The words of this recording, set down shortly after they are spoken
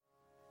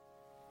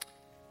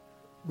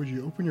Would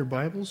you open your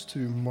Bibles to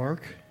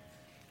Mark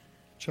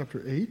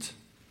chapter 8,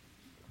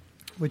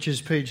 which is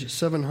page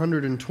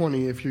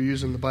 720 if you're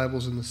using the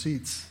Bibles in the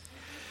seats.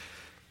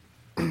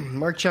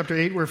 Mark chapter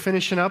 8, we're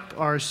finishing up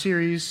our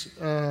series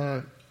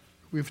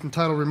we've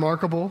entitled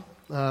Remarkable,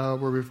 where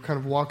we've kind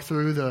of walked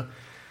through the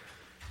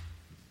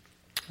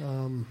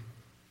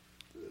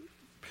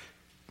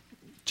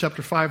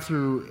chapter 5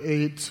 through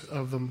 8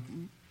 of the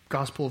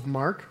Gospel of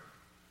Mark.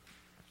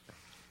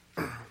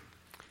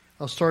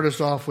 I'll start us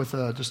off with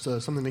just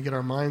something to get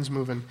our minds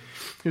moving.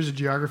 Here's a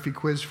geography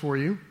quiz for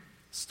you.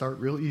 Start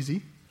real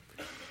easy.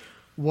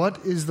 What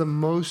is the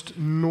most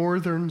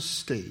northern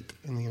state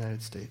in the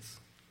United States?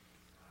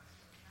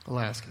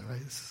 Alaska, right?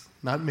 It's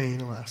not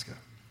Maine, Alaska.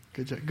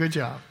 Good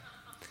job.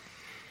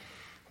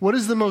 What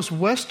is the most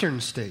western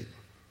state?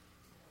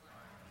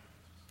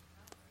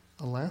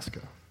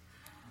 Alaska.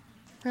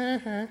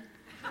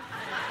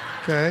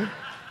 Okay.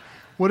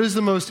 What is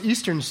the most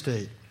eastern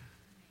state?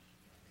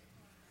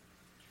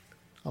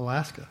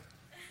 Alaska.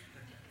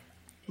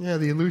 Yeah,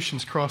 the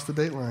Aleutians cross the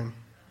date line.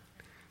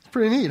 It's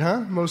pretty neat, huh?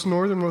 Most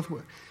northern, most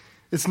west.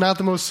 It's not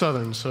the most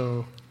southern,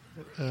 so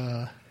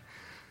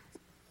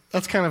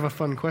that's kind of a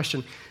fun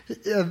question.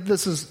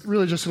 This is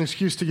really just an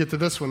excuse to get to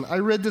this one. I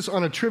read this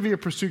on a Trivia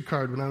Pursuit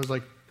card when I was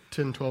like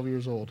 10, 12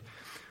 years old.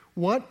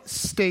 What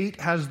state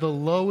has the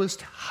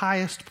lowest,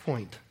 highest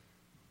point?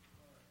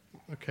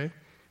 Okay.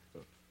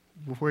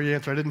 Before you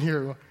answer, I didn't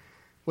hear it.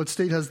 What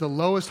state has the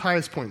lowest,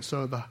 highest point?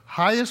 So the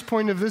highest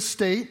point of this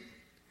state,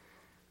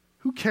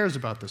 who cares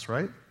about this,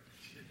 right?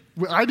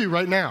 I do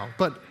right now,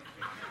 but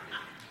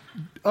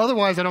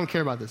otherwise I don't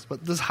care about this.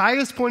 But the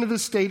highest point of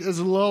this state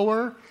is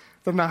lower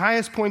than the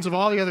highest points of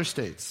all the other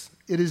states.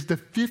 It is the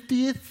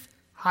 50th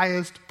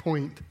highest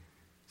point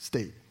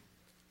state.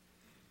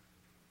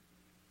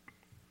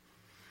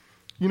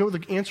 You know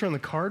what the answer on the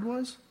card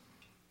was?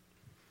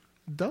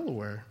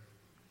 Delaware.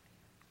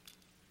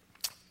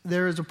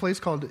 There is a place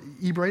called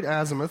Ebright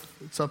Azimuth.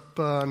 It's up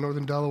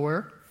northern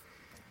Delaware.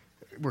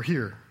 We're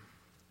here.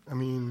 I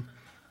mean,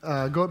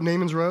 go up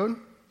Naaman's Road.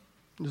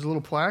 There's a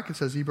little plaque. It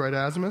says Ebright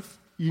Azimuth.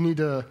 You need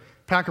to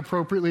pack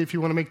appropriately if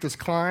you want to make this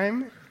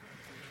climb.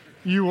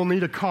 You will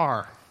need a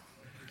car.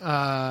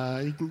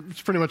 You can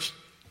just pretty much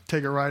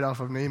take a ride off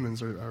of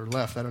Naaman's or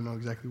left. I don't know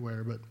exactly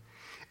where. But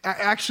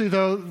actually,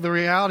 though, the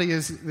reality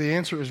is the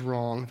answer is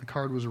wrong. The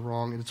card was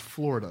wrong, and it's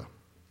Florida.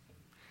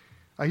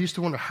 I used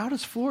to wonder, how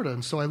does Florida?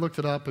 And so I looked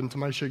it up, and to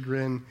my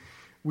chagrin,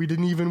 we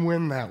didn't even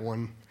win that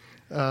one.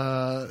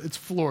 It's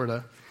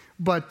Florida.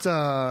 But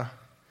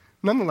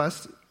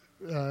nonetheless,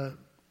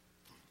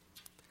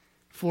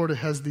 Florida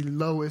has the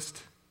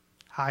lowest,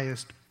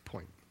 highest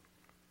point.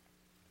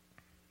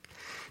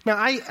 Now,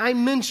 I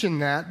mention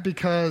that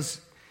because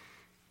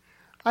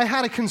I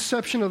had a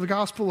conception of the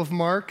Gospel of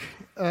Mark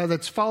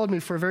that's followed me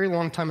for a very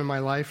long time in my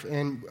life,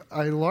 and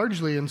I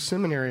largely in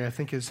seminary, I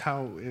think, is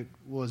how it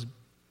was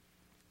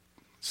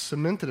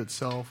cemented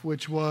itself,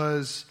 which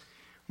was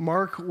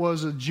Mark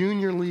was a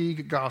junior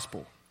league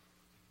gospel.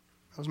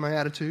 That was my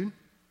attitude.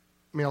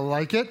 I mean, I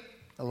like it.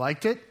 I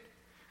liked it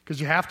because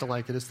you have to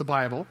like it. It's the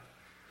Bible.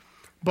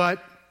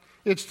 But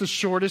it's the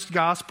shortest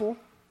gospel.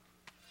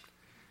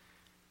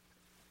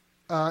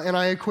 And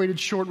I equated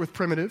short with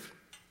primitive.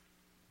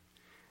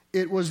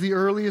 It was the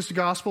earliest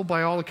gospel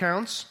by all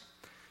accounts.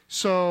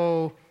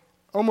 So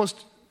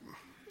almost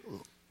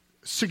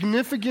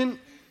significant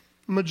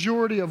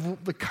majority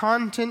of the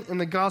content in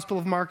the Gospel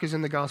of Mark is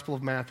in the Gospel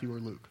of Matthew or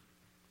Luke.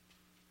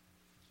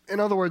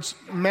 In other words,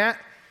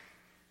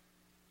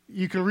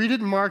 you can read it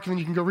in Mark and then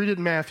you can go read it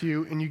in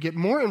Matthew and you get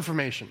more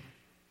information.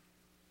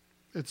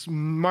 It's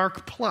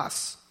Mark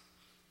plus.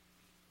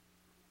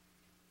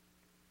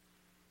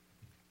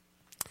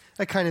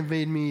 That kind of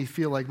made me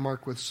feel like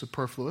Mark was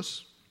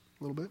superfluous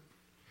a little bit.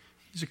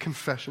 These are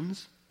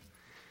confessions.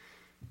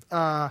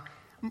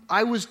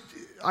 I was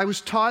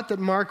taught that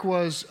Mark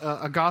was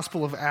a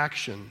gospel of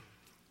action.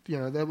 You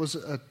know, that was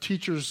a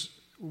teacher's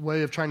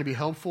way of trying to be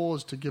helpful,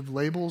 is to give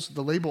labels.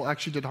 The label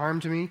actually did harm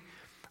to me.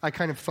 I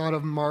kind of thought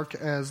of Mark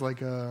as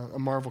like a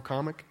Marvel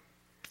comic.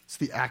 It's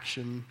the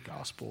action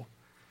gospel.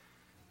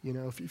 You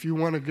know, if you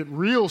want to get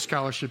real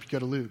scholarship, you go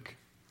to Luke,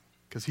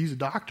 because he's a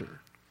doctor.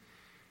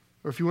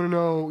 Or if you want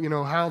to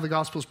know, how the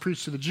gospel is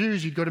preached to the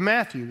Jews, you'd go to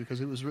Matthew, because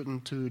it was written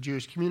to a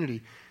Jewish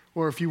community.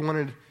 Or if you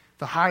wanted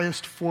the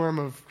highest form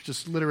of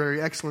just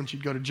literary excellence,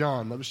 you'd go to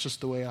John. That was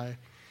just the way I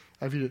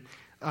viewed it.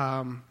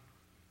 I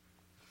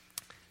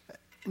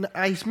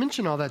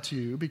mention all that to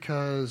you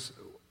because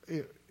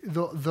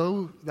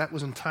though that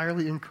was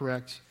entirely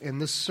incorrect,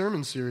 and this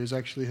sermon series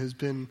actually has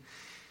been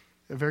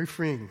very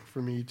freeing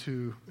for me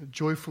to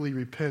joyfully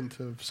repent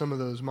of some of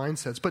those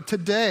mindsets. But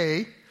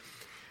today,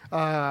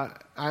 I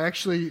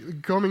actually,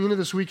 coming into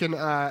this weekend,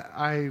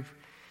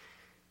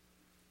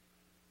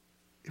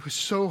 it was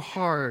so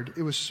hard.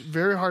 It was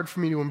very hard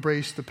for me to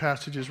embrace the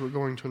passages we're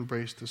going to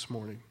embrace this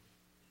morning.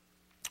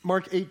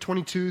 Mark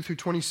 8:22 through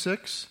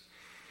 26.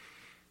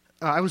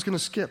 I was going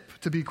to skip,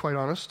 to be quite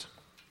honest.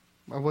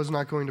 I was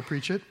not going to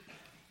preach it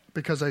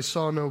because I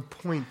saw no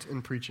point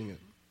in preaching it.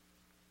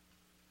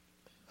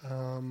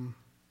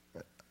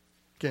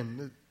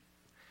 Again,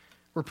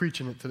 we're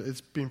preaching it today.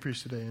 It's being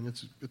preached today, and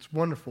it's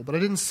wonderful. But I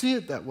didn't see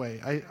it that way.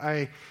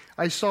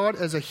 I saw it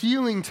as a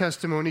healing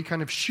testimony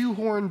kind of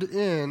shoehorned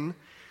in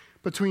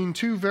between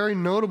two very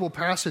notable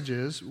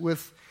passages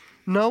with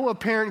no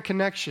apparent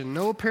connection,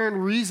 no apparent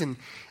reason.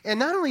 And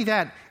not only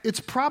that, it's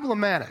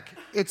problematic.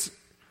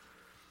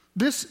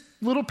 This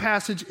little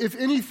passage, if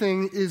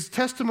anything, is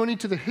testimony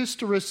to the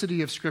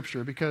historicity of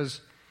Scripture,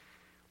 because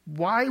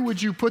why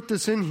would you put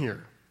this in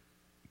here?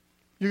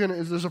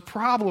 There's a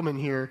problem in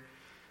here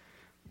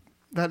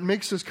that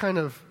makes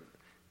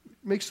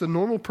the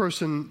normal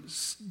person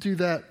do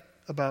that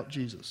about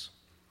Jesus.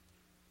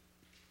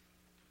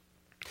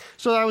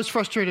 So I was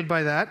frustrated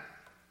by that.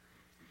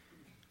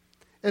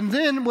 And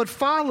then what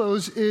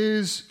follows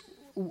is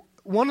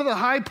one of the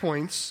high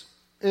points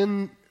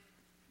in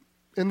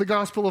the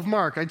Gospel of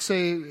Mark. I'd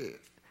say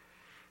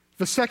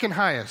the second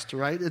highest,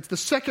 right? It's the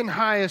second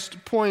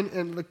highest point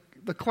in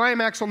the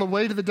climax on the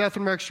way to the death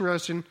and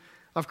resurrection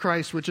of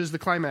Christ, which is the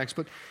climax.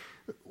 But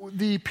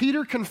the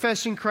Peter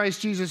confessing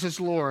Christ Jesus as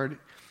Lord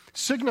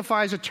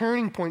signifies a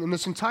turning point in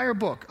this entire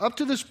book. Up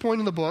to this point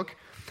in the book,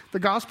 the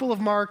Gospel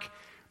of Mark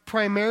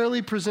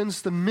primarily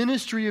presents the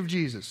ministry of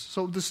Jesus.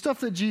 So the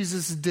stuff that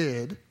Jesus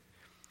did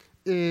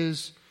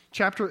is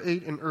chapter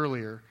 8 and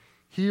earlier.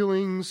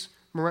 Healings,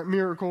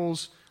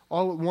 miracles,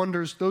 all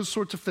wonders, those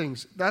sorts of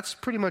things. That's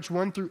pretty much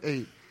 1 through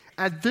 8.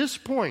 At this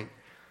point,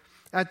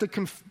 at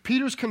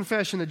Peter's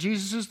confession that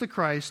Jesus is the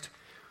Christ,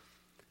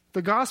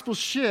 the gospel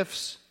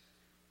shifts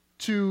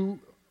to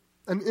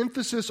an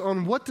emphasis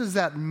on what does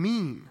that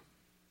mean.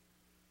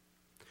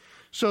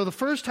 So the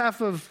first half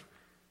of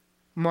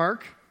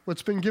Mark,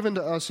 what's been given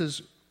to us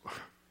is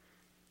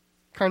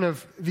kind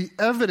of the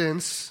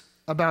evidence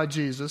about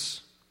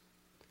Jesus.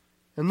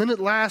 And then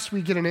at last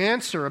we get an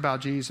answer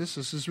about Jesus.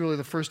 This is really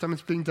the first time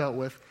it's being dealt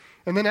with.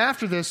 And then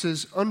after this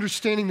is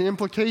understanding the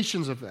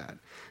implications of that.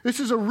 This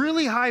is a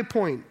really high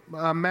point,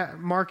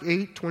 Mark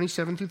 8,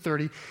 27 through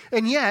 30.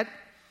 And yet,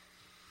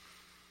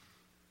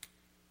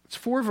 it's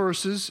 4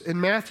 verses,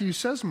 and Matthew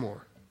says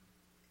more.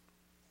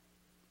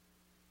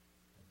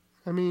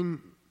 I mean,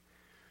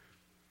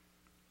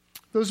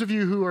 those of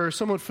you who are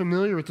somewhat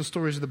familiar with the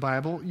stories of the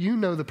Bible, you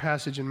know the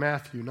passage in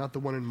Matthew, not the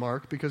one in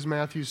Mark, because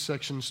Matthew's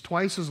section's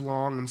twice as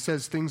long and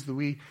says things that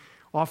we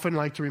often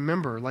like to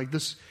remember. Like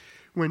this,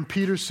 when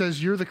Peter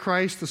says, "You're the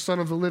Christ, the Son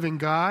of the living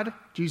God,"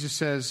 Jesus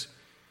says,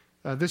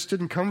 "This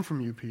didn't come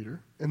from you, Peter."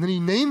 And then he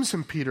names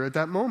him Peter at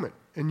that moment.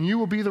 "And you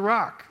will be the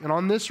rock. And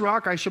on this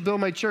rock I shall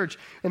build my church,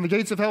 and the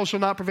gates of hell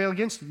shall not prevail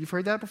against it." You've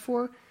heard that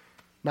before?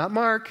 Not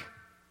Mark,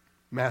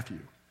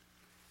 Matthew.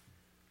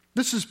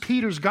 This is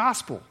Peter's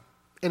gospel,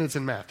 and it's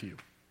in Matthew.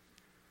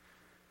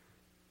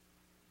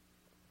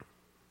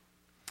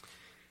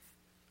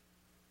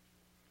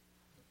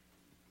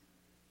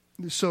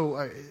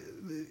 So,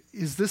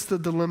 is this the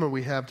dilemma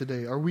we have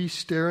today? Are we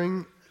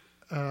staring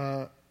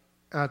at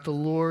the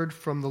Lord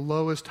from the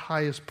lowest,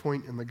 highest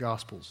point in the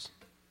Gospels?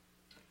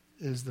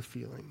 Is the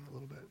feeling a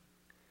little bit.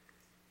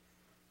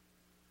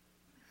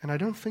 And I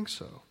don't think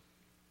so.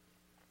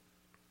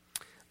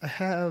 I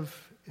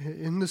have,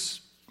 in this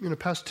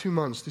past 2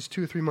 months, these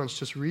 2 or 3 months,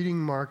 just reading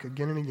Mark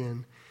again and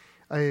again,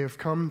 I have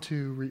come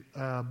to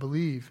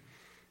believe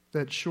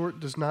that short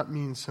does not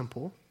mean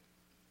simple.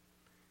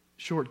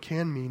 Short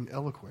can mean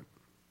eloquent.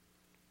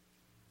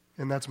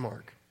 And that's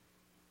Mark.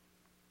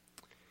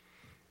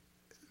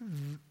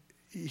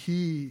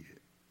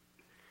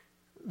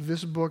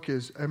 This book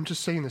is, I'm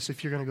just saying this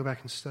if you're going to go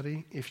back and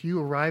study, if you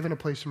arrive in a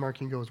place in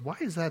Mark and goes, "Why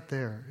is that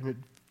there?" and it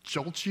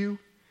jolts you,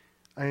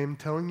 I am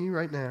telling you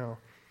right now,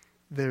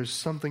 there's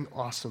something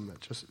awesome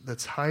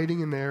that's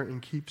hiding in there,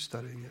 and keep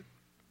studying it.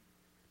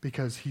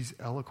 Because he's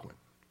eloquent.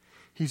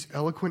 He's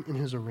eloquent in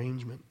his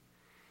arrangement.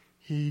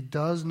 He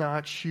does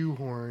not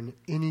shoehorn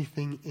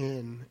anything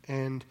in.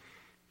 And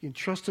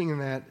trusting in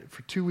that,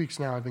 for 2 weeks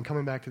now, I've been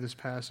coming back to this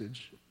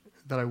passage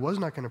that I was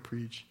not going to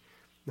preach,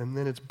 and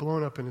then it's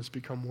blown up and it's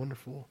become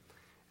wonderful.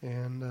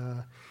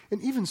 And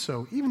even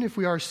so, even if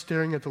we are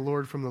staring at the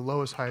Lord from the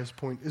lowest, highest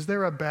point, is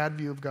there a bad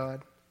view of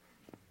God?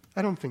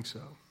 I don't think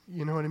so.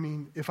 You know what I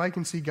mean? If I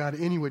can see God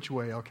any which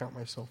way, I'll count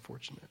myself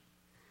fortunate.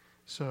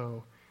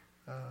 So,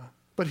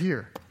 but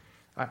here,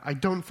 I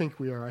don't think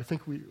we are. I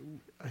think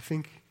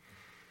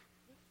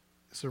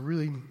it's a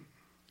really,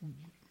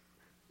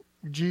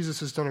 Jesus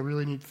has done a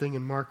really neat thing,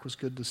 and Mark was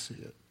good to see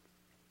it.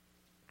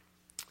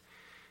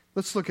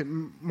 Let's look at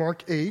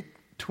Mark 8,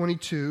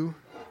 22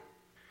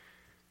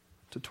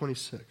 to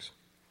 26.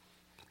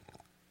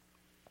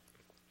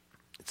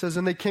 It says,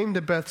 "And they came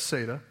to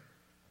Bethsaida,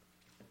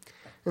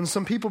 and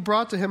some people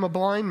brought to him a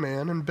blind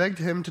man and begged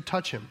him to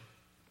touch him.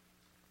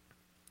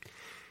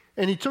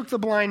 And he took the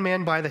blind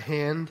man by the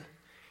hand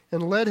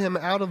and led him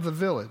out of the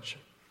village.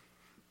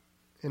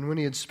 And when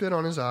he had spit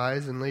on his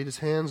eyes and laid his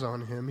hands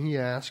on him, he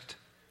asked,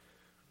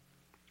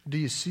 'Do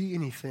you see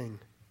anything?'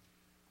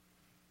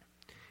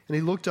 And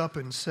he looked up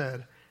and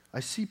said, 'I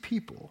see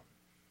people,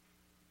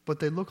 but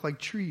they look like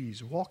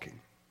trees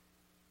walking.'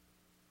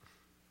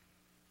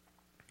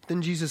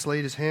 Then Jesus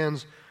laid his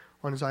hands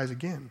on his eyes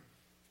again.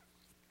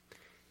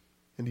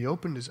 And he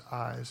opened his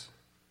eyes.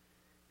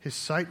 His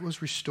sight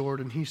was restored,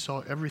 and he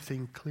saw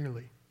everything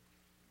clearly.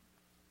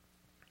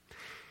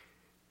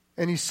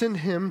 And he sent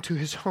him to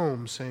his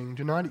home, saying,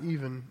 "Do not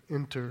even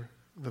enter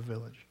the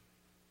village."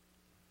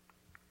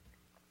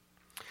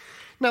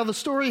 Now, the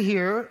story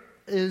here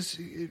is,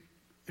 it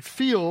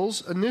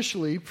feels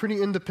initially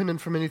pretty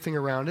independent from anything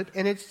around it,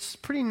 and it's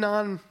pretty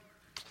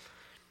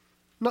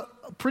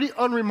pretty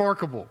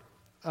unremarkable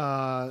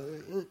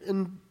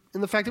in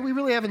the fact that we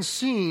really haven't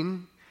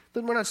seen,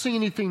 that we're not seeing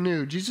anything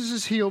new. Jesus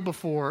has healed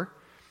before,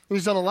 and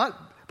he's done a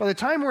lot. By the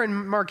time we're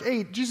in Mark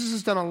 8, Jesus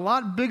has done a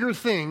lot bigger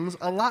things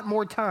a lot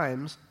more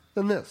times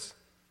than this.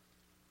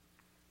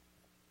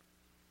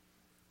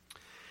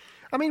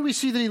 I mean, we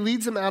see that he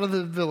leads them out of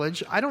the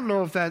village. I don't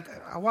know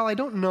while I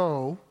don't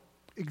know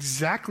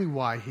exactly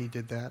why he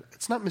did that,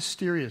 it's not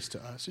mysterious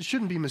to us. It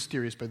shouldn't be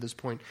mysterious by this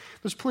point.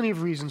 There's plenty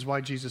of reasons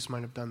why Jesus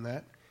might have done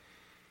that.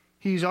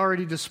 He's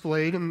already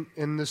displayed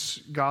in this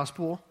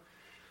gospel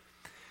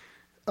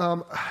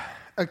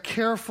a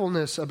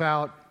carefulness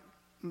about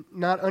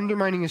not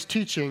undermining his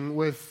teaching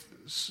with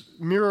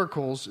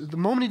miracles. The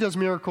moment he does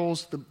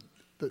miracles,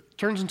 it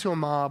turns into a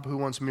mob who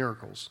wants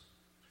miracles.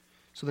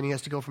 So then he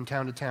has to go from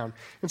town to town.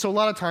 And so a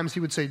lot of times he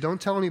would say, "Don't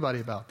tell anybody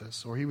about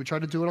this," or he would try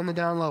to do it on the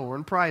down low or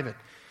in private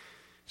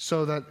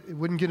so that it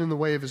wouldn't get in the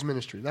way of his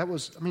ministry.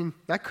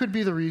 That could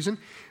be the reason.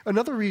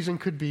 Another reason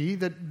could be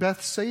that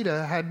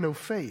Bethsaida had no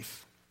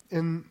faith.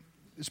 And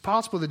it's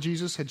possible that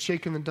Jesus had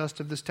shaken the dust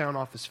of this town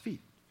off his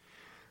feet.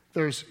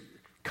 There's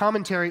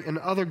commentary in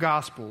other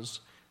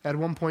Gospels. At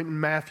one point in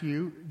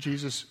Matthew,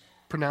 Jesus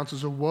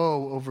pronounces a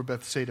woe over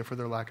Bethsaida for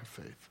their lack of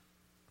faith.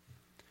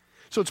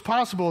 So it's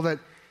possible that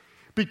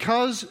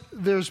because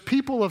there's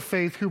people of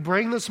faith who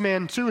bring this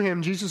man to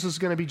him, Jesus is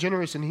going to be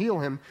generous and heal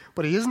him,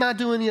 but he is not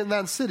doing it in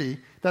that city,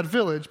 that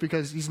village,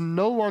 because he's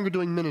no longer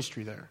doing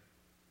ministry there.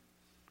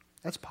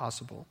 That's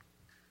possible.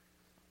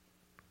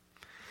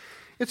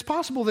 It's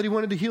possible that he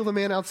wanted to heal the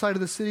man outside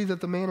of the city, so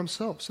the man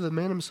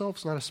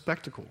himself's not a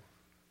spectacle.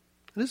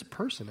 It is a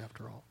person,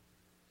 after all.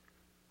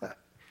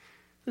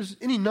 There's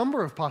any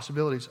number of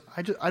possibilities.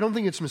 I don't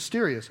think it's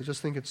mysterious. I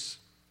just think it's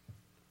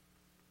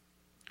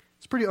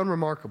pretty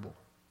unremarkable.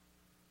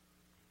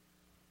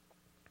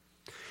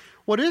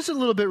 What is a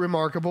little bit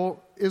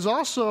remarkable is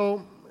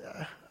also,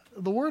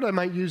 the word I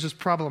might use is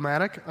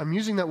problematic. I'm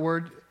using that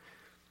word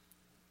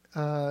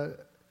to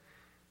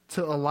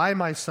ally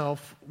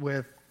myself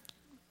with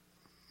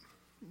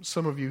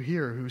some of you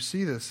here who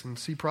see this and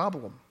see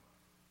problem.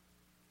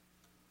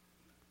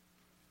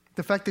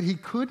 The fact that he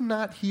could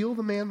not heal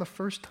the man the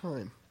first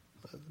time.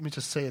 Let me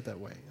just say it that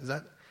way.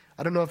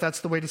 I don't know if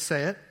that's the way to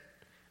say it.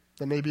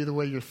 That may be the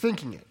way you're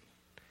thinking it.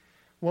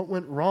 What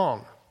went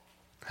wrong?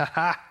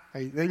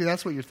 Maybe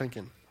that's what you're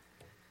thinking.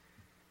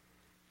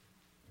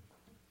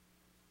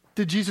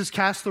 Did Jesus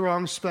cast the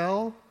wrong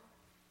spell?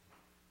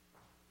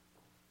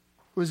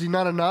 Was he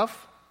not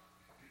enough?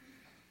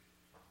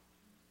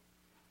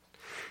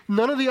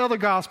 None of the other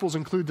Gospels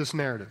include this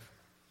narrative.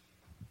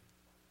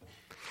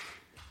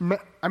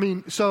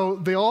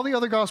 All the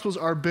other Gospels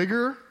are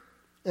bigger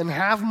and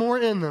have more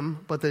in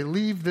them, but they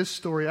leave this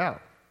story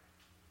out.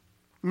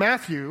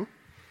 Matthew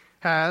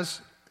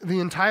has the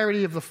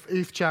entirety of the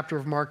 8th chapter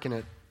of Mark in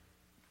it,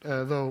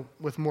 though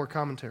with more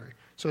commentary.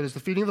 So it is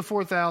the feeding of the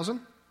 4,000.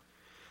 It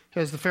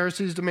has the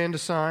Pharisees demand a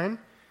sign.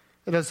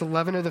 It has the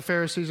leaven of the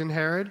Pharisees and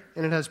Herod.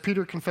 And it has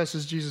Peter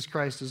confesses Jesus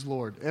Christ as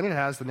Lord. And it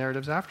has the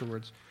narratives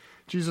afterwards.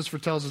 Jesus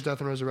foretells his death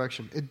and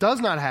resurrection. It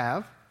does not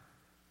have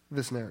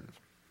this narrative.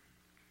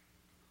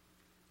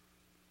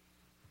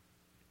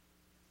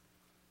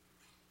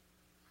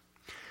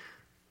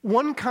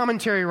 One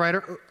commentary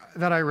writer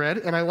that I read,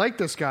 and I like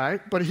this guy,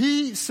 but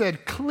he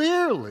said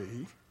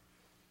clearly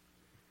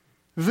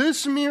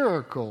this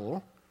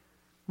miracle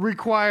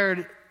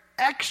required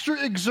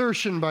extra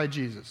exertion by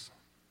Jesus.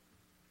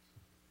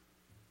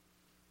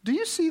 Do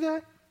you see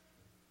that?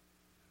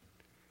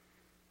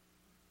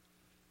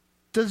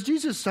 Does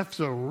Jesus have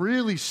to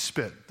really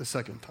spit the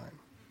second time?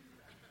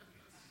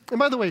 And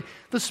by the way,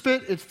 the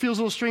spit, it feels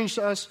a little strange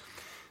to us.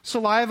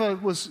 Saliva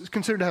was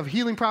considered to have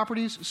healing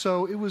properties,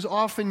 so it was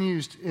often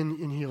used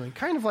in healing.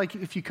 Kind of like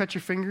if you cut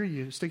your finger,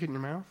 you stick it in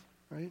your mouth,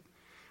 right?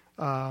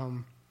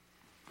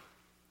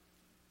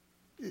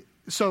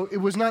 So it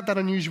was not that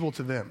unusual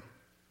to them,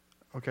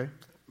 okay?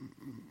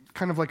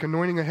 Kind of like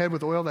anointing a head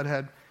with oil that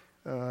had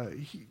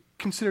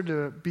considered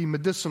to be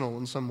medicinal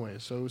in some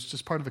ways. So it was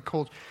just part of the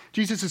culture.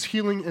 Jesus is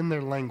healing in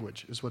their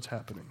language is what's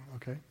happening,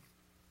 okay?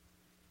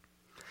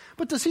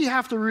 But does he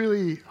have to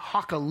really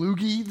hock a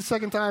loogie the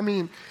second time? I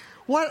mean,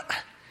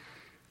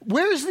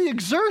 where's the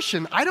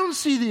exertion? I don't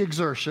see the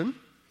exertion.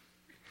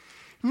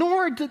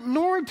 Nor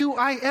do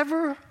I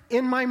ever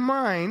in my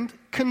mind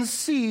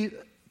conceive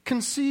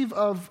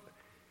of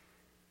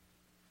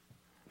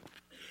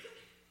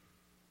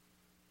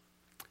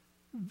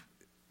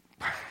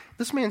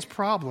this man's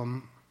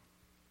problem.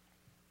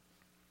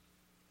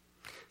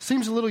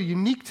 Seems a little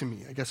unique to me,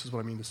 I guess is what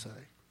I mean to say.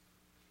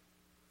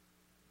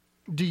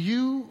 Do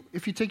you,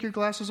 if you take your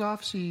glasses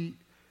off, see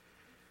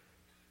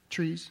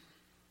trees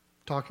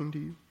talking to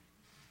you?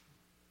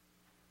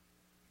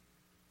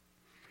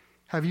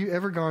 Have you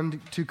ever gone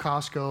to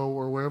Costco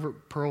or wherever,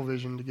 Pearl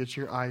Vision, to get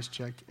your eyes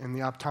checked, and the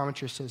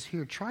optometrist says,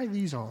 here, try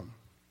these on.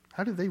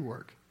 How do they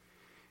work?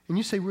 And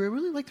you say, well, I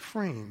really like the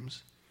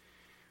frames,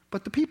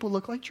 but the people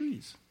look like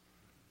trees.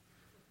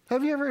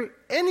 Have you ever,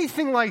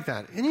 anything like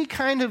that? Any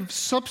kind of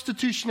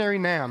substitutionary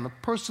noun? The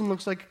person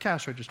looks like a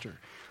cash register.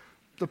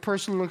 The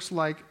person looks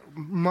like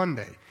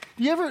Monday.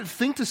 Do you ever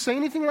think to say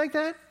anything like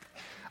that?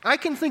 I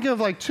can think of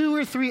like 2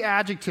 or 3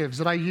 adjectives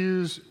that I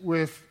use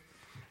with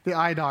the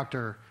eye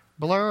doctor.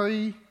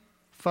 Blurry,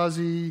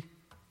 fuzzy.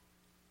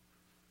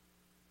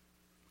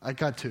 I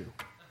got 2.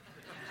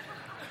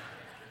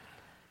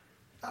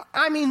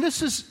 I mean,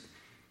 this is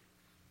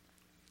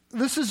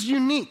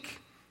unique.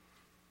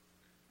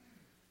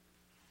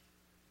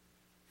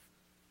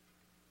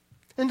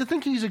 And to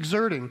think he's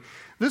exerting,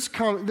 this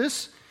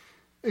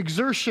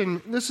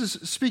exertion, this is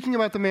speaking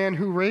about the man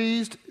who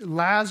raised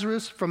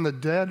Lazarus from the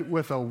dead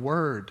with a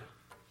word.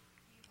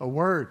 A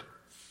word.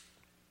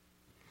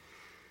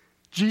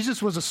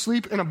 Jesus was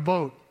asleep in a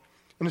boat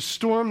in a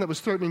storm that was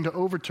threatening to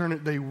overturn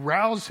it. They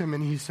rouse him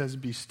and he says,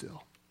 be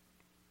still.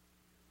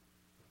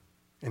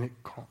 And it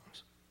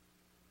calms.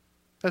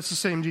 That's the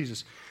same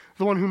Jesus.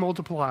 The one who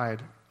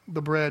multiplied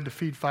the bread to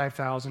feed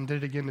 5,000, did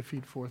it again to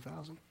feed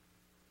 4,000.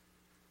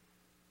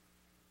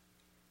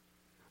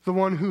 The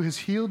one who has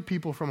healed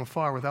people from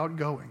afar without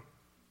going.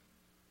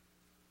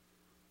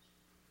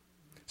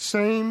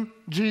 Same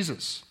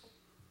Jesus.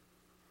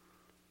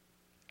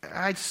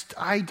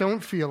 I don't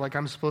feel like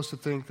I'm supposed to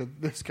think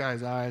that this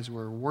guy's eyes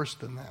were worse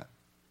than that.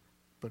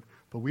 But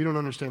we don't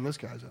understand this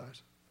guy's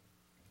eyes.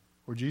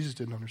 Or Jesus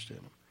didn't understand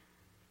them.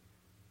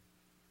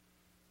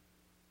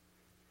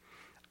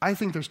 I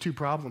think there's 2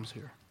 problems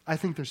here. I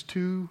think there's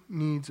 2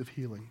 needs of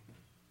healing.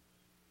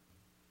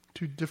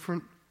 2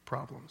 different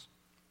problems.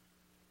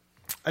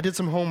 I did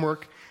some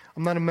homework.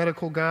 I'm not a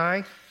medical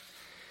guy.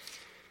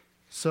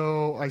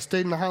 So I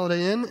stayed in the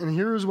Holiday Inn, and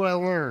here's what I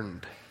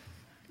learned.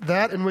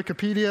 That and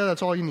Wikipedia,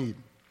 that's all you need.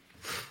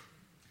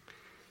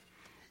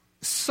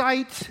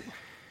 Sight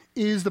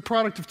is the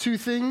product of 2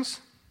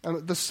 things.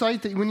 The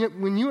sight that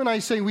when you and I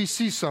say we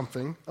see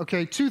something,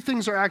 okay, 2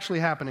 things are actually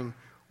happening.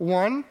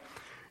 1,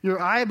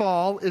 your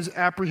eyeball is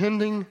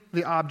apprehending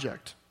the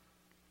object,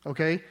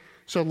 okay?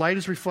 So light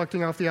is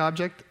reflecting off the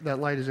object. That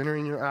light is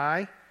entering your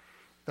eye.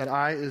 That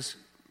eye is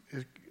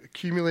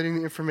accumulating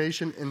the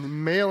information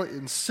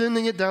and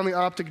sending it down the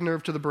optic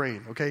nerve to the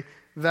brain, okay?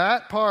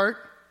 That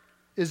part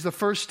is the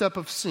first step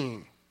of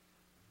seeing.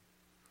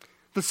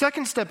 The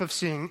second step of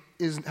seeing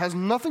has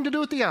nothing to do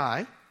with the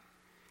eye.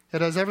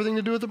 It has everything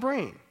to do with the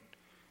brain.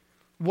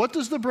 What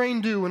does the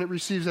brain do when it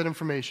receives that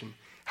information?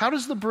 How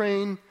does the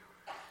brain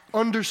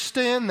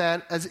understand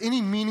that as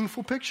any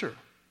meaningful picture?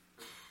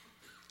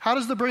 How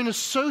does the brain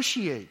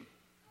associate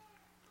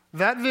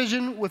that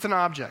vision with an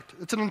object?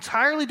 It's an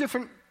entirely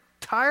different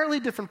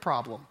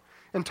problem,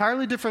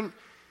 entirely different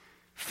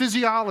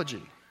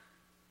physiology.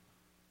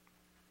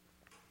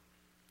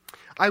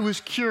 I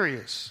was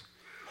curious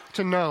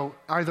to know,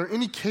 are there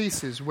any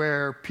cases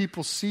where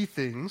people see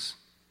things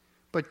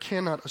but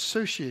cannot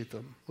associate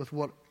them with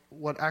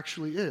what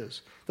actually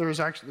is? There's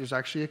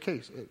actually a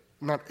case,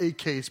 not a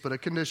case, but a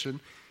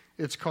condition.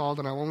 It's called,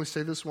 and I'll only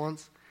say this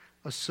once,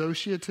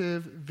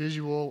 associative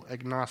visual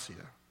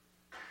agnosia.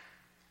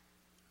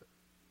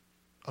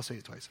 I'll say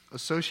it twice.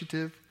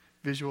 Associative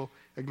visual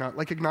agnosia.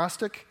 Like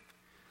agnostic,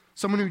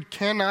 someone who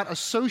cannot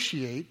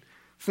associate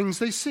things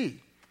they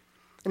see.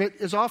 And it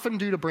is often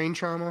due to brain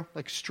trauma,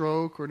 like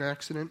stroke or an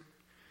accident.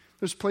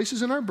 There's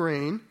places in our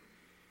brain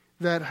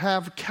that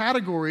have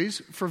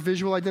categories for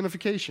visual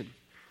identification.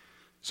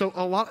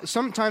 So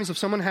sometimes if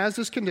someone has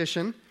this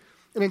condition,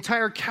 an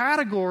entire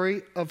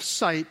category of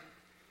sight,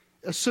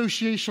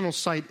 associational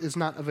sight, is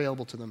not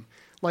available to them.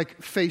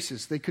 Like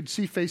faces. They could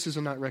see faces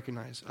and not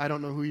recognize. I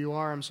don't know who you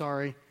are, I'm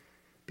sorry,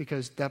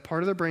 because that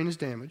part of their brain is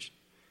damaged.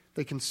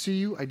 They can see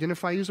you,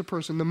 identify you as a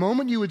person. The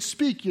moment you would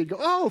speak, you'd go,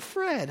 oh,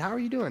 Fred, how are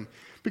you doing?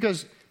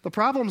 Because the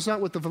problem is not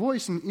with the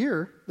voice and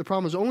ear. The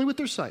problem is only with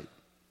their sight.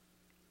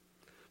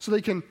 So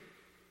they can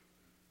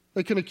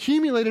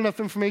accumulate enough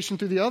information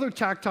through the other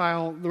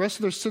tactile, the rest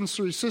of their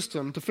sensory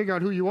system to figure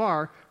out who you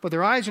are, but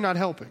their eyes are not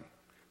helping.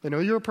 They know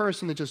you're a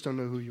person, they just don't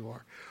know who you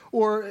are.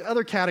 Or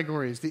other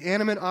categories, the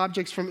animate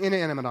objects from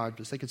inanimate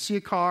objects. They could see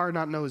a car,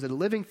 not know is it a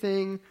living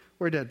thing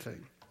or a dead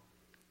thing.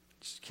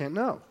 Just can't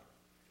know.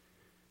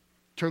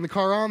 Turn the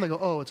car on, they go,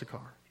 oh, it's a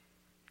car.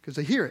 Because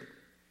they hear it.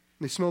 And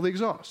they smell the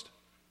exhaust.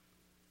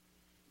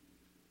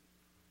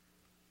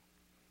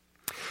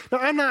 Now,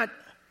 I'm not,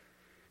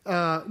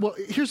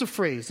 here's a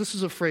phrase. This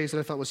is a phrase that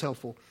I thought was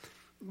helpful.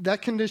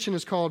 That condition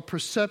is called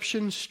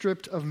perception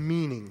stripped of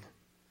meaning.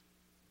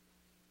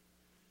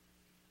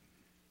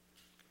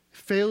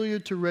 Failure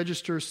to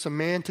register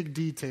semantic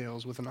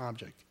details with an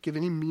object. Give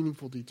any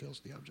meaningful details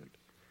to the object.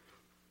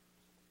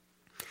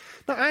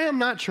 Now, I am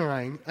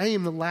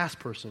the last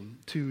person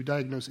to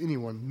diagnose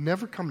anyone.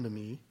 Never come to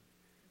me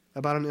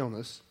about an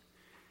illness.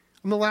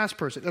 I'm the last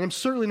person, and I'm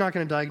certainly not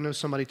going to diagnose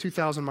somebody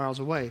 2,000 miles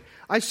away.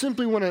 I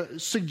simply want to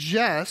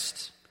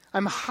suggest,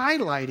 I'm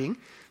highlighting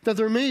that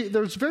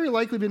there's very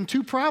likely been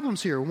two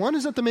problems here. One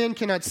is that the man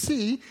cannot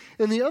see,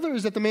 and the other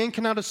is that the man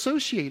cannot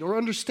associate or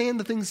understand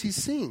the things he's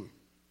seeing.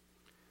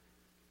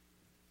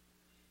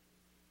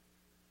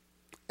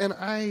 And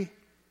I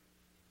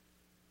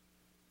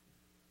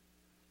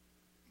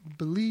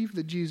believe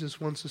that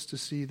Jesus wants us to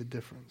see the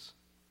difference.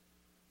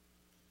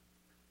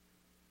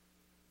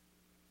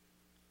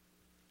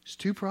 There's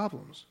two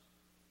problems.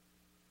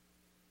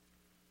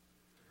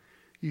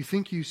 You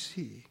think you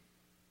see,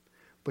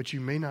 but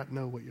you may not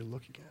know what you're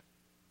looking at.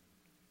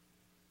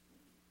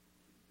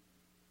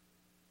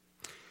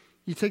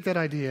 You take that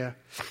idea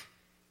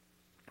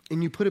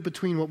and you put it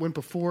between what went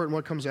before and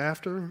what comes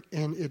after,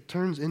 and it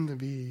turns into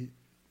be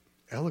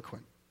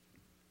eloquent.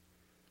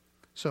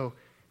 So,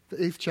 the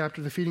 8th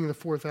chapter, the feeding of the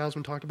 4,000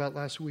 we talked about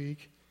last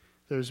week.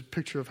 There's a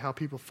picture of how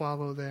people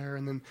follow there.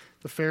 And then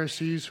the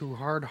Pharisees who are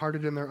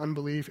hard-hearted in their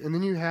unbelief. And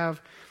then you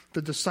have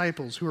the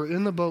disciples who are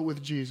in the boat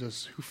with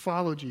Jesus, who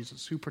follow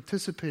Jesus, who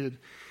participated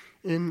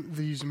in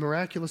these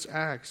miraculous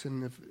acts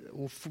and have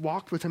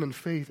walked with him in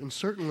faith and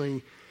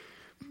certainly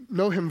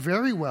know him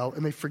very well,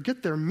 and they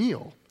forget their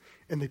meal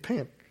and they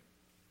panic.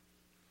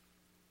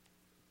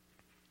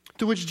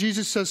 To which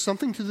Jesus says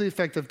something to the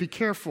effect of, be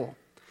careful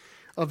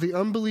of the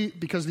unbelief,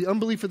 because the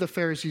unbelief of the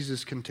Pharisees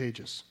is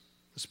contagious.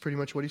 That's pretty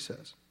much what he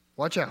says.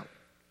 Watch out.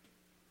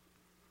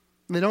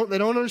 And they don't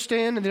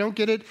understand, and they don't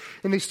get it,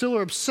 and they still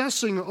are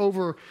obsessing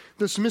over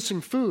this missing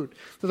food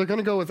that they're going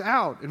to go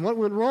without and what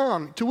went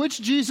wrong. To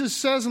which Jesus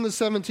says in the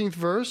 17th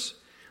verse,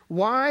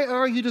 why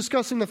are you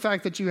discussing the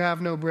fact that you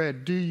have no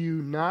bread? Do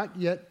you not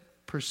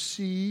yet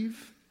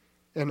perceive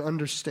and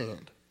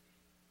understand?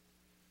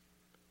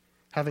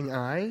 Having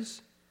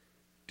eyes,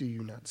 do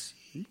you not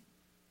see?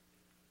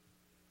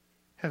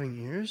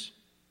 Having ears,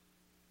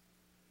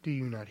 do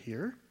you not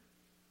hear?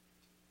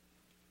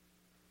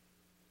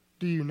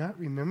 Do you not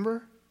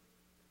remember?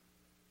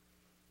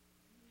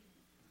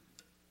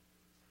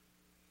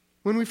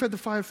 When we fed the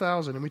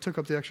 5,000 and we took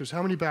up the extras,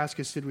 how many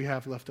baskets did we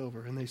have left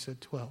over? And they said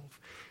 12.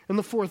 And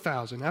the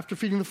 4,000, after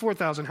feeding the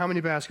 4,000, how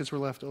many baskets were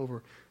left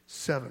over?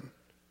 7.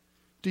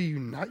 Do you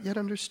not yet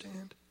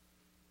understand?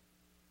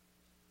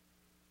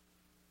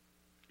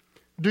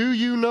 Do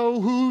you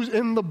know who's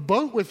in the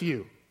boat with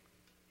you?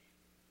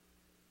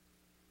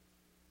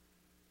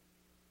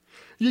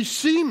 You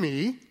see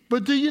me,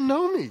 but do you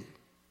know me?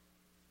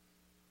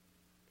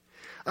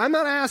 I'm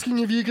not asking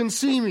if you can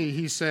see me,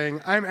 he's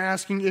saying. I'm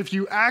asking if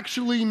you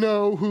actually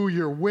know who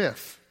you're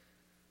with.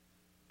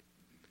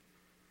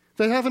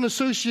 They have an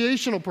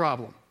associational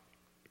problem.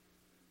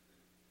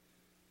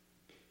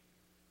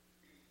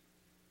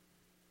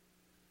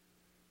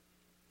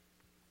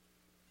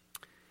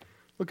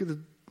 Look at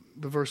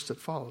the verse that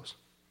follows.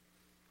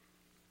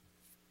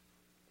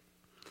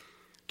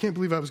 Can't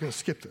believe I was going to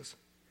skip this.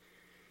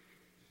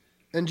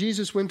 And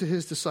Jesus went to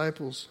his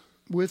disciples,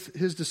 with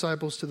his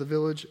disciples to the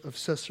village of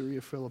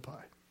Caesarea Philippi.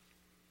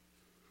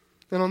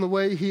 And on the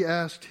way he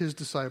asked his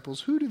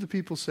disciples, who do the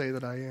people say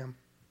that I am?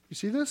 You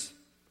see this?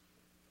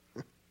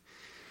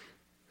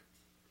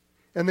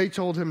 And they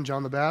told him,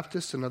 John the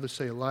Baptist, and others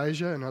say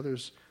Elijah, and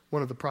others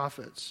one of the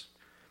prophets.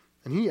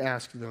 And he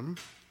asked them,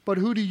 but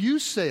who do you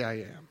say I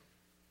am?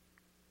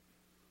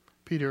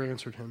 Peter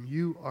answered him,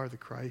 you are the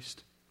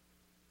Christ.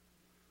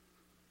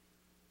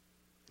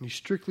 And he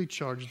strictly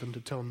charged them to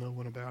tell no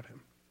one about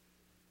him.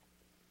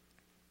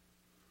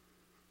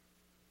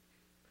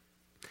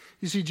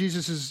 You see,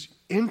 Jesus'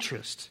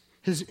 interest,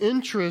 his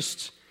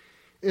interest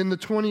in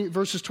the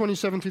verses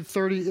 27 through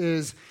 30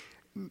 is,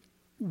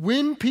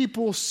 when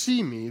people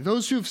see me,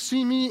 those who have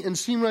seen me and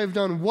seen what I've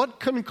done, what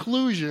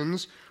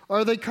conclusions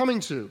are they coming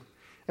to?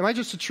 Am I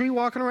just a tree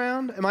walking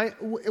around?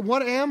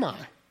 What am I?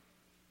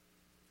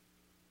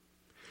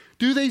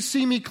 Do they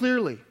see me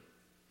clearly?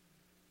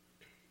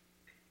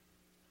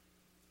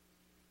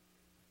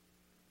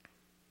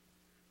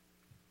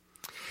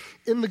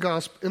 In the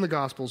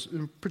Gospels,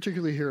 and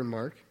particularly here in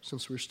Mark,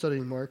 since we're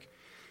studying Mark,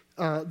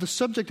 the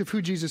subject of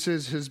who Jesus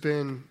is has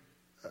been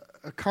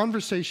a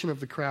conversation of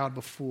the crowd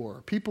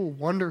before. People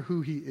wonder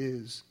who he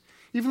is.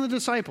 Even the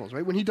disciples,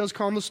 right? When he does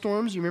calm the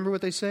storms, you remember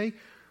what they say?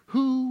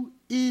 Who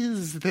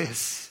is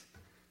this?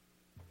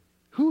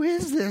 Who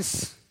is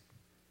this?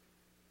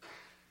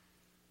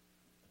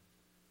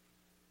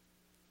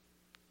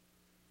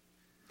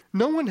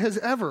 No one has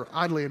ever,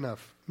 oddly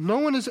enough, no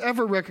one has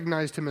ever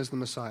recognized him as the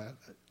Messiah.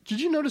 Did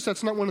you notice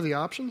that's not one of the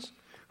options?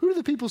 Who do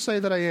the people say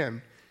that I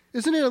am?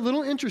 Isn't it a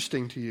little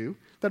interesting to you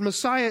that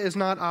Messiah is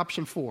not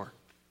option 4?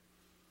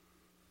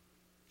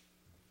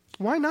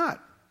 Why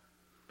not?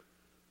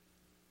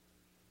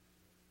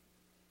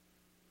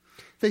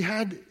 They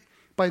had,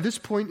 by this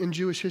point in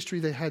Jewish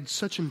history, they had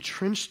such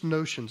entrenched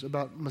notions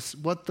about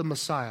what the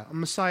Messiah. A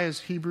Messiah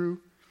is Hebrew.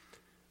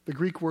 The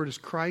Greek word is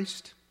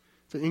Christ.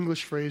 The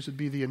English phrase would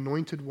be the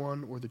anointed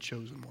one or the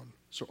chosen one.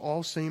 So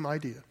all same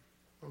idea,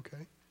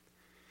 okay?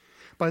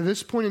 By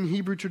this point in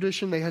Hebrew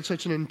tradition, they had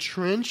such an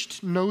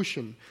entrenched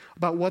notion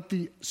about what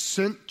the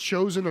sent,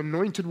 chosen,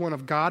 anointed one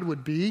of God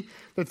would be.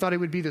 They thought he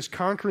would be this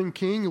conquering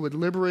king who would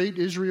liberate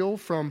Israel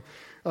from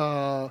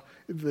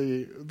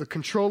the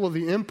control of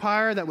the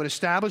empire that would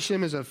establish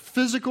him as a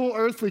physical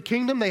earthly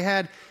kingdom. They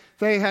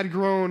had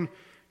grown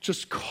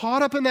just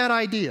caught up in that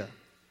idea,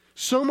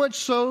 so much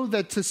so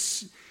that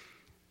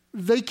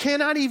they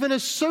cannot even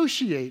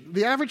associate.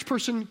 The average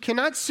person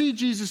cannot see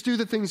Jesus do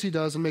the things he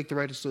does and make the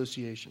right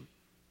association.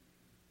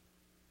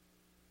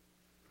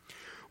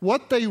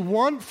 What they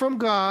want from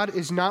God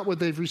is not what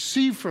they've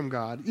received from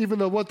God, even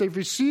though what they've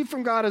received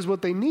from God is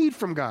what they need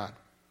from God.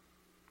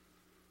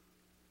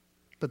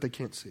 But they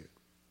can't see it.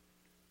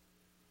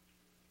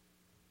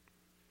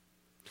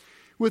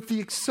 With the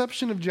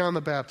exception of John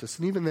the Baptist,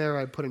 and even there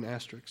I put an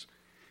asterisk,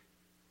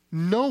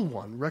 no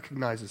one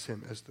recognizes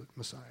him as the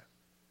Messiah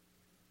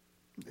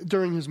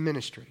during his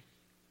ministry.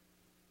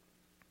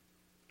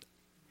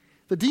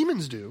 The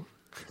demons do.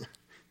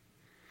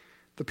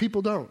 The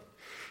people don't.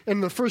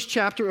 In the first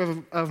chapter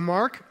of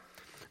Mark,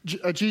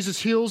 Jesus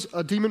heals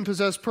a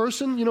demon-possessed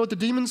person. You know what the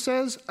demon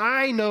says?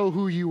 I know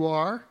who you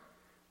are,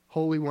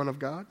 Holy One of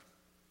God.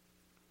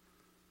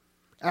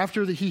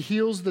 After he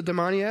heals the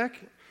demoniac,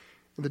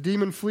 and the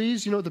demon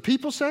flees, you know what the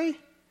people say?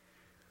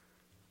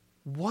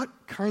 What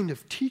kind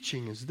of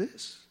teaching is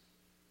this?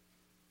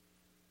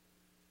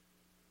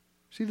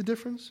 See the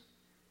difference?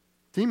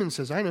 Demon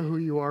says, I know who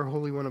you are,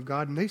 Holy One of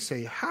God. And they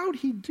say, how'd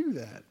he do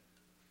that?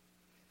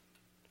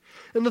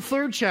 In the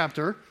third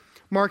chapter,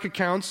 Mark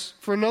accounts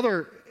for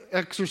another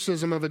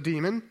exorcism of a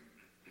demon.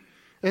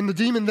 And the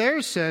demon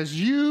there says,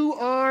 you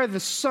are the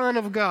Son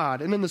of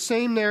God. And in the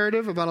same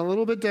narrative, about a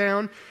little bit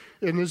down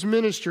in his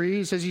ministry,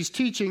 he says he's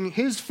teaching.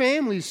 His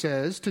family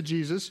says to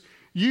Jesus,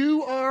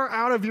 you are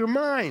out of your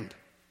mind.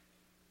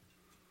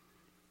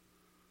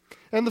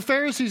 And the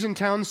Pharisees in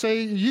town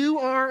say, you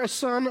are a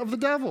son of the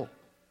devil.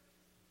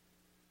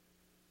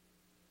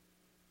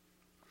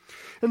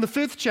 In the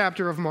fifth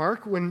chapter of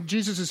Mark, when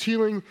Jesus is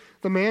healing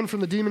the man from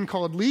the demon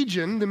called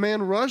Legion, the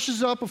man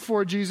rushes up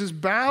before Jesus,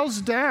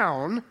 bows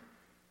down.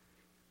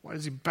 Why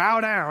does he bow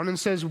down? And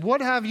says,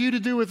 what have you to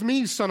do with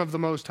me, Son of the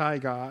Most High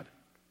God?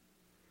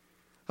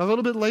 A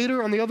little bit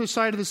later, on the other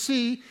side of the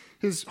sea,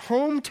 his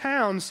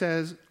hometown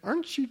says,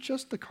 aren't you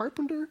just the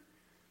carpenter,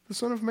 the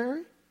son of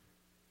Mary?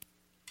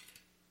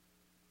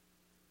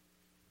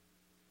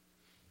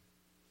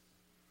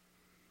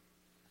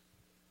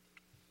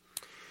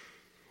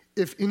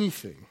 If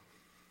anything,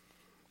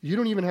 you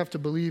don't even have to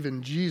believe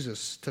in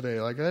Jesus today.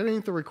 Like, that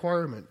ain't the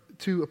requirement.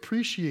 To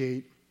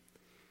appreciate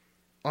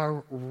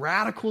our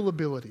radical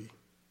ability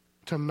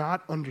to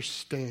not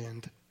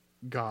understand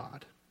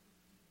God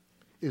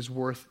is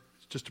worth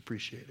just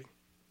appreciating.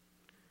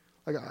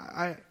 Like,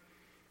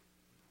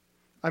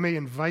 I may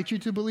invite you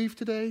to believe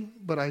today,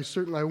 but I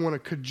want to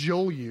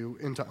cajole you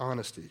into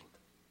honesty.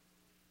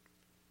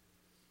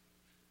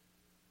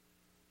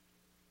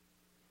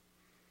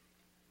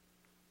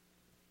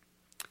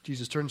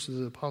 Jesus turns to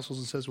the apostles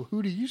and says, well,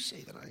 who do you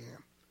say that I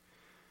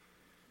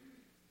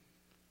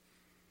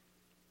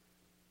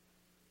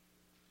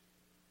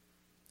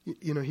am?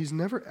 You know, he's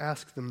never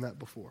asked them that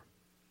before.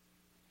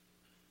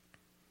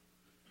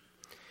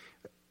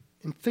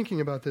 In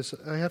thinking about this,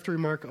 I have to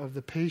remark of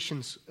the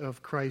patience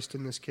of Christ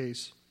in this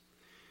case.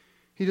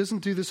 He doesn't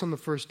do this on the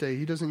first day.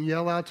 He doesn't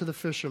yell out to the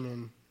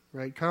fishermen,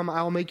 right? Come,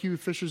 I'll make you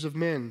fishers of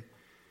men.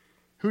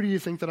 Who do you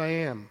think that I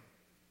am?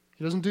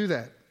 He doesn't do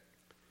that.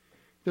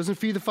 He doesn't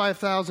feed the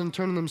 5,000,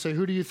 turn to them and say,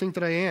 who do you think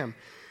that I am?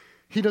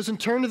 He doesn't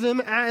turn to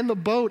them in the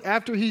boat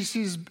after he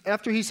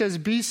says,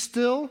 be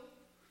still,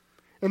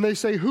 and they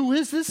say, who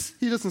is this?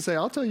 He doesn't say,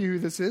 I'll tell you who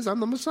this is. I'm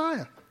the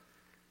Messiah.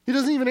 He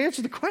doesn't even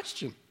answer the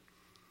question.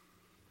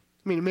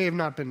 I mean, it may have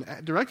not been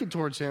directed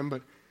towards him,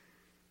 but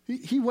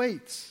he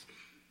waits.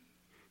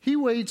 He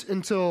waits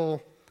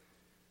until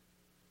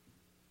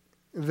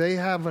they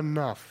have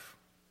enough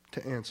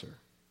to answer.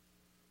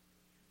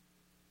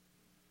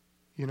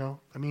 You know,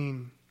 I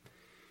mean,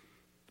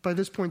 by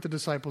this point, the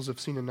disciples have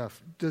seen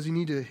enough. Does he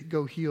need to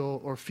go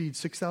heal or feed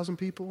 6,000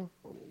 people?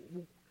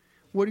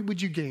 What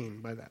would you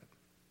gain by that?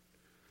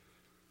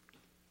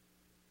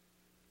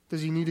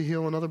 Does he need to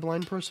heal another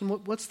blind person?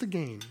 What's the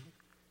gain?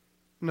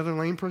 Another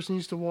lame person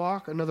needs to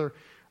walk. Another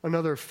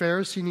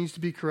Pharisee needs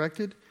to be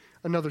corrected.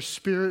 Another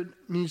spirit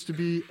needs to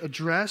be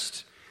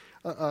addressed.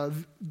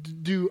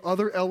 Do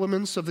other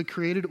elements of the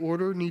created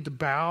order need to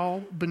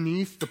bow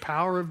beneath the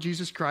power of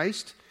Jesus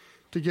Christ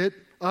to get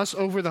us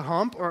over the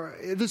hump? Or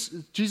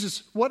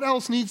Jesus, what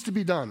else needs to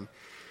be done?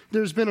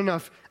 There's been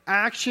enough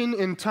action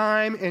and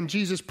time and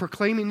Jesus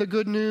proclaiming the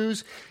good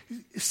news,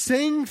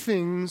 saying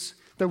things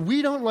that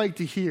we don't like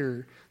to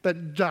hear,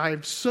 that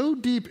dive so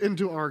deep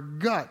into our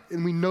gut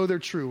and we know they're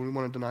true and we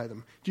want to deny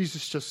them.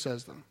 Jesus just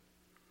says them.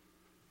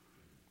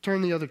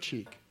 Turn the other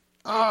cheek.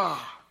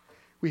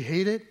 We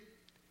hate it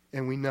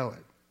and we know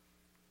it.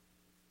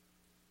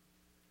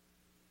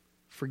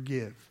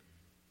 Forgive.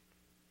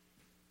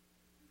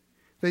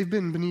 They've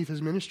been beneath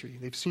his ministry.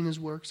 They've seen his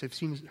works.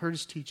 They've heard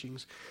his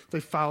teachings.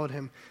 They've followed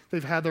him.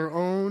 They've had their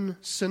own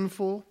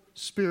sinful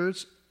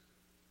spirits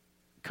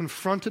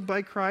confronted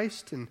by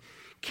Christ and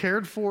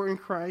cared for in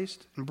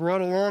Christ and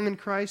brought along in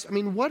Christ. I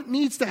mean, what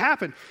needs to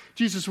happen?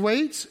 Jesus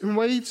waits and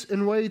waits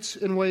and waits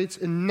and waits,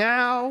 and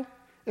now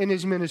in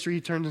his ministry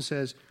he turns and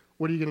says,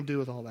 what are you going to do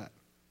with all that?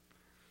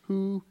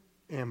 Who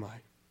am I?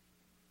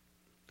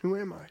 Who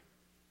am I?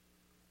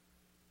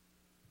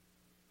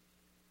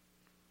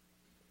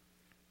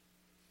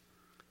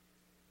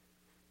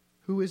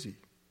 Who is he?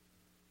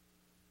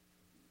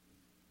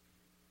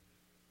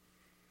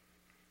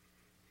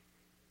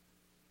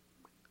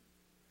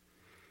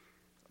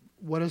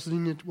 What else does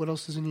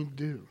he need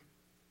to do?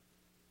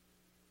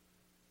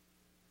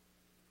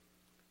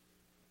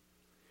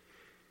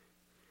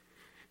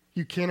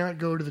 You cannot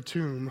go to the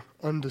tomb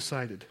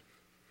undecided.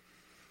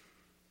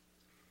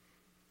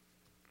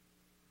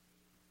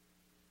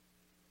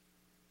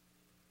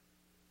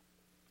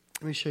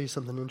 Let me show you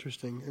something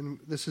interesting. And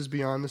this is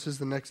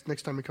the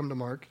next time we come to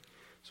Mark.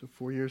 So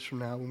 4 years from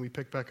now, when we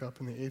pick back up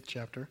in the 8th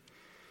chapter,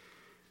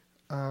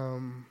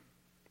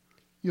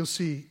 you'll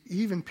see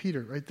even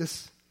Peter, right?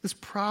 This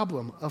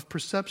problem of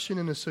perception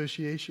and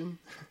association,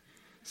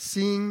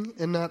 seeing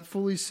and not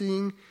fully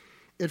seeing,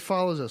 it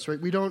follows us, right?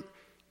 We don't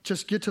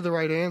just get to the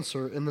right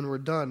answer and then we're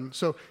done.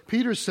 So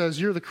Peter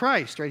says, you're the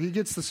Christ, right? He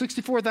gets the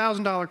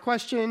 $64,000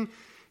 question.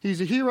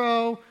 He's a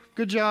hero.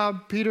 Good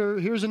job, Peter.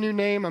 Here's a new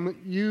name.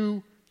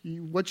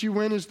 What you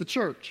win is the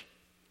church.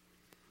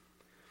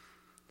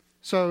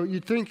 So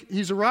you'd think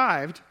he's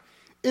arrived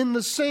in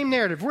the same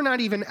narrative. We're not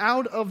even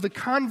out of the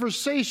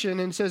conversation.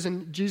 And it says,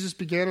 and Jesus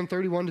began in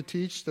 31 to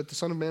teach that the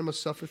Son of Man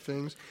must suffer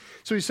things.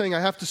 So he's saying, I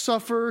have to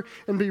suffer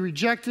and be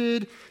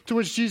rejected. To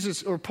which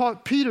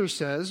Peter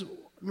says,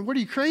 what are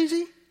you,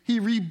 crazy? He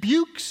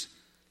rebukes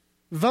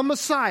the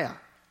Messiah.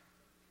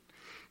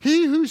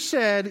 He who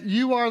said,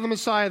 you are the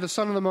Messiah, the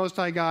Son of the Most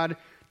High God,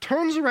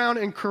 turns around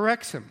and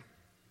corrects him.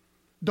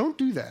 Don't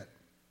do that.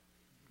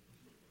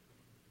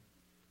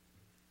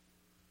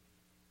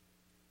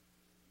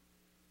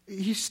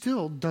 He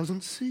still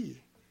doesn't see.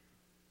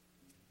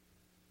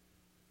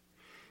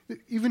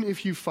 Even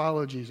if you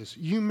follow Jesus,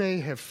 you may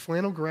have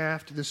flannel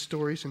graphed this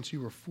story since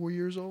you were 4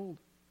 years old.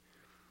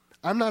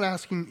 I'm not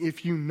asking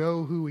if you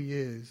know who he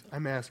is.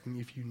 I'm asking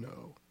if you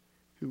know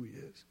who he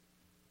is.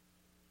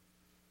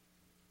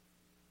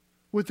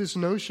 With this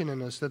notion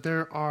in us that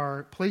there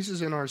are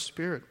places in our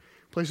spirit,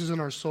 places in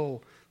our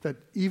soul, that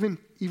even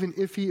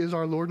if he is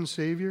our Lord and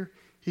Savior,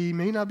 he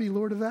may not be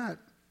Lord of that.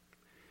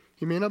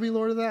 He may not be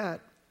Lord of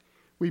that.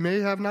 We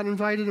may have not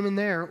invited him in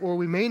there, or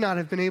we may not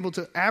have been able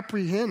to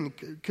apprehend,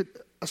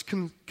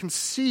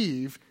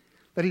 conceive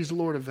that he's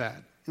Lord of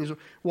that.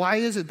 Why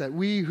is it that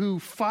we who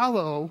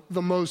follow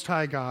the Most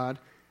High God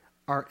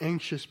are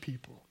anxious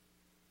people?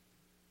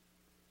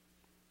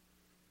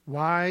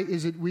 Why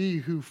is it we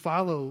who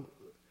follow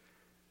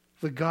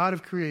the God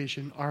of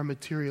creation are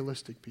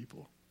materialistic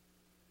people?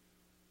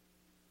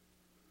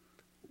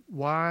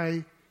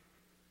 Why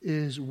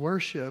is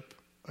worship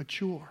a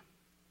chore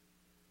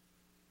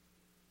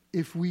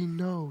if we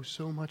know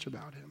so much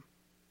about him?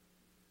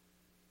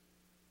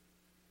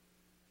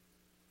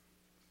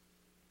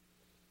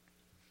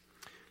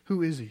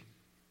 Who is he?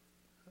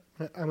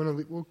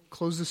 We'll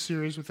close the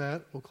series with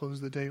that. We'll close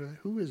the day with that.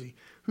 Who is he?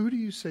 Who do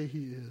you say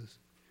he is?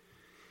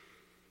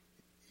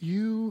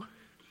 You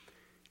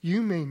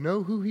may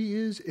know who he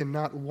is and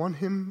not want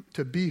him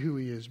to be who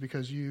he is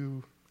because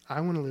I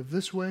want to live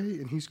this way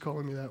and he's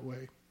calling me that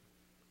way.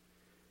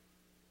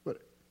 But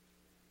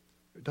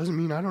it doesn't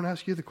mean I don't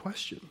ask you the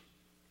question.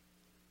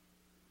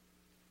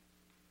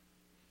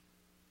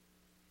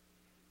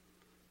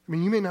 I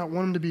mean, you may not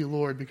want him to be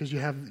Lord because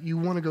you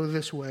want to go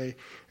this way.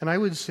 And I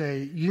would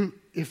say,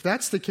 if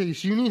that's the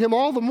case, you need him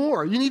all the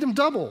more. You need him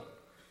double.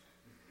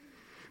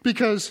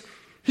 Because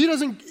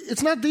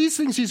it's not these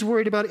things he's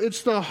worried about.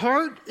 It's the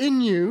heart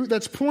in you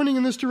that's pointing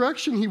in this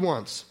direction he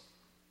wants.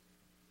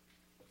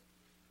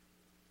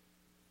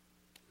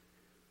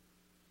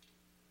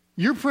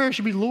 Your prayer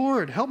should be,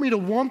 Lord, help me to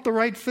want the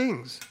right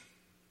things.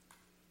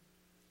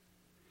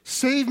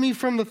 Save me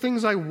from the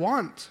things I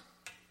want.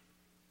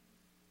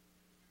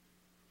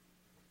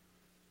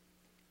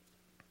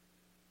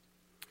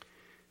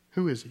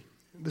 Who is he?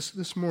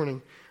 This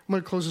morning, I'm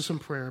going to close this in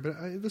prayer,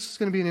 but this is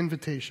going to be an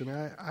invitation.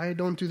 I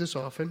don't do this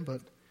often, but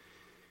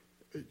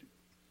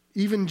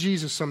even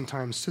Jesus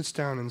sometimes sits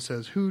down and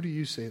says, who do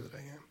you say that I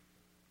am?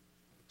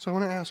 So I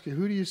want to ask you,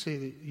 who do you say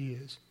that he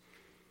is?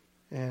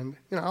 And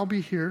I'll be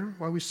here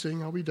while we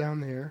sing. I'll be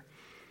down there.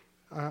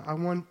 I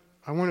want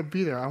to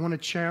be there. I want to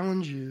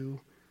challenge you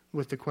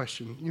with the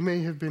question. You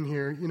may have been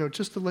here,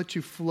 just to let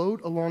you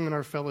float along in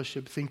our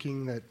fellowship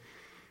thinking that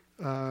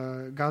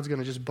God's going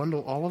to just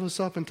bundle all of us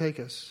up and take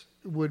us.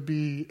 It would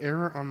be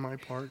error on my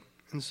part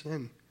and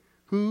sin.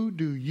 Who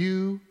do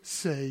you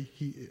say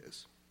he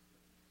is?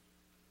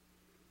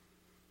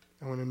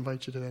 I want to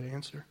invite you to that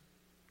answer.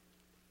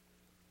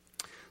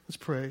 Let's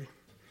pray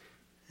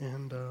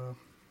and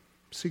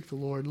seek the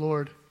Lord.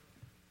 Lord,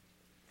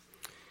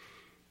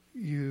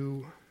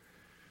 you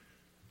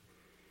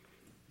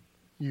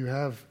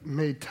have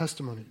made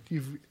testimony.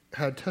 You've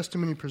had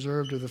testimony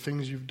preserved of the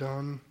things you've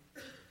done,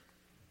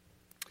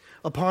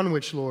 upon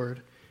which,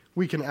 Lord,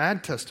 we can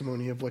add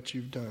testimony of what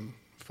you've done,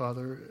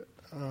 Father,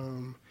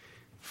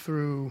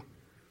 through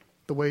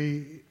the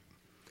way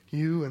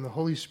you and the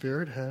Holy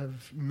Spirit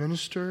have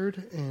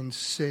ministered and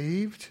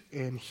saved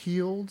and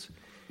healed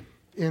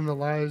in the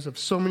lives of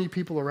so many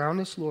people around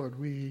us, Lord.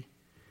 We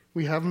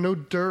have no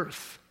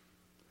dearth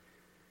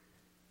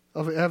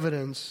of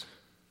evidence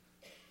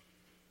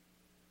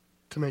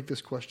to make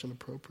this question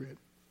appropriate.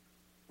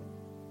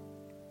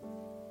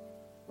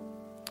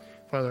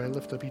 Father, I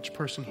lift up each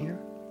person here.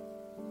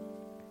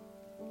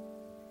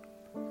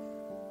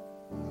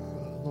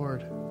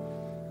 Lord,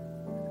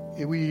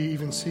 we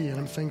even see, and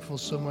I'm thankful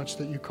so much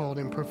that you called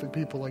imperfect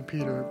people like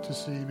Peter to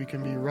see we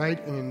can be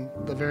right and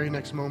in the very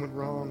next moment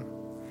wrong.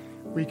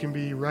 We can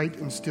be right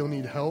and still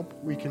need help.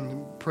 We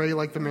can pray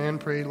like the man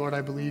prayed, Lord,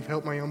 I believe,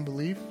 help my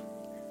unbelief.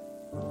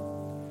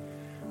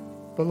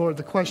 But Lord,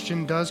 the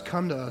question does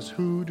come to us,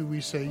 who do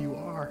we say you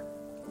are?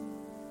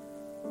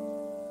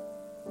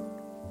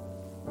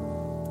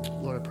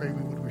 Lord, I pray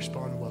we would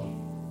respond